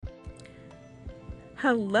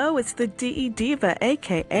Hello, it's the DE Diva,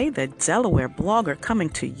 aka the Delaware blogger, coming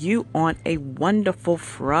to you on a wonderful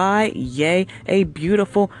Friday, a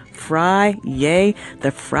beautiful Friday, the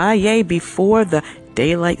Friday before the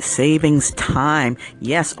daylight savings time.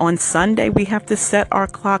 Yes, on Sunday we have to set our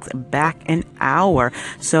clocks back an hour.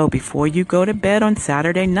 So before you go to bed on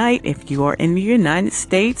Saturday night, if you are in the United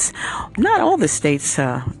States, not all the states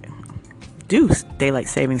do daylight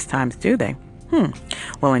savings times, do they?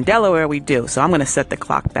 Well, in Delaware we do. So I'm going to set the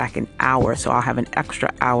clock back an hour so I'll have an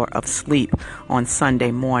extra hour of sleep on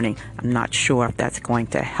Sunday morning. I'm not sure if that's going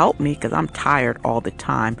to help me because I'm tired all the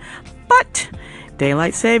time. But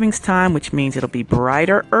daylight savings time, which means it'll be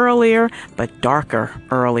brighter earlier, but darker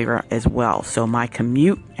earlier as well. So my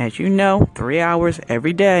commute, as you know, 3 hours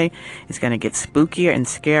every day, is going to get spookier and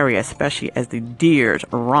scarier, especially as the deers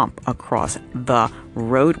romp across the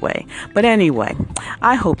roadway. But anyway,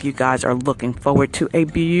 I hope you guys are looking forward to a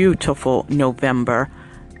beautiful November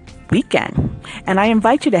weekend. And I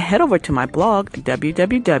invite you to head over to my blog,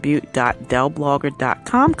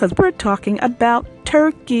 www.delblogger.com, because we're talking about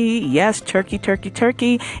turkey. Yes,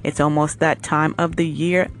 turkey. It's almost that time of the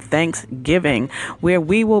year, Thanksgiving, where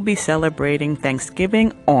we will be celebrating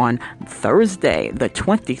Thanksgiving on Thursday, the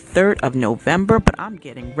 23rd of November. But I'm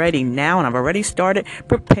getting ready now, and I've already started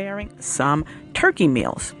preparing some turkey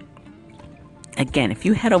meals. Again, if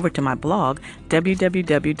you head over to my blog,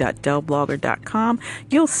 www.delblogger.com,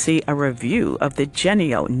 you'll see a review of the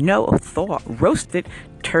Jennie-O no-thaw roasted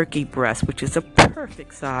turkey breast, which is a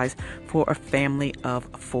perfect size for a family of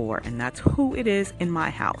 4. And that's who it is in my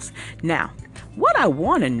house. Now, what I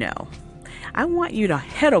want to know, I want you to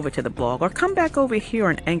head over to the blog or come back over here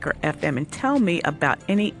on Anchor FM and tell me about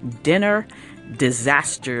any dinner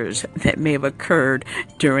disasters that may have occurred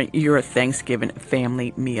during your Thanksgiving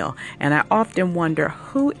family meal. And I often wonder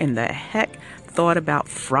who in the heck thought about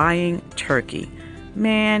frying turkey.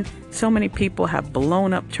 Man, so many people have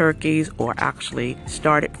blown up turkeys or actually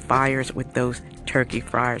started fires with those turkey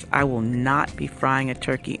fryers. I will not be frying a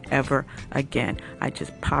turkey ever again. I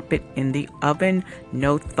just pop it in the oven,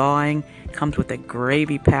 no thawing. Comes with a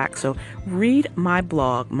gravy pack. So read my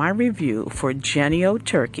blog, my review for Jennie-O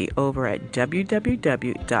turkey over at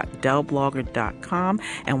www.delblogger.com.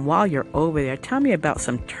 And while you're over there, tell me about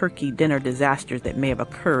some turkey dinner disasters that may have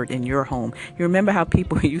occurred in your home. You remember how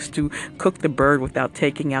people used to cook the bird without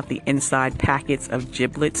taking out the inside packets of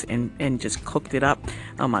giblets and just cooked it up?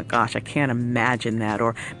 Oh my gosh, I can't imagine that.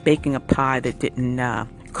 Or baking a pie that didn't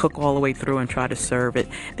cook all the way through and try to serve it.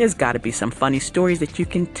 There's got to be some funny stories that you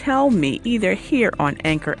can tell me either here on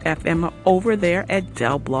Anchor FM or over there at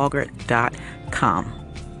delblogger.com.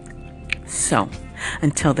 So,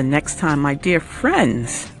 until the next time, my dear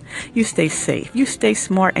friends, you stay safe, you stay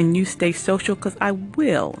smart, and you stay social, because I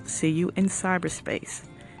will see you in cyberspace.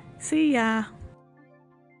 See ya.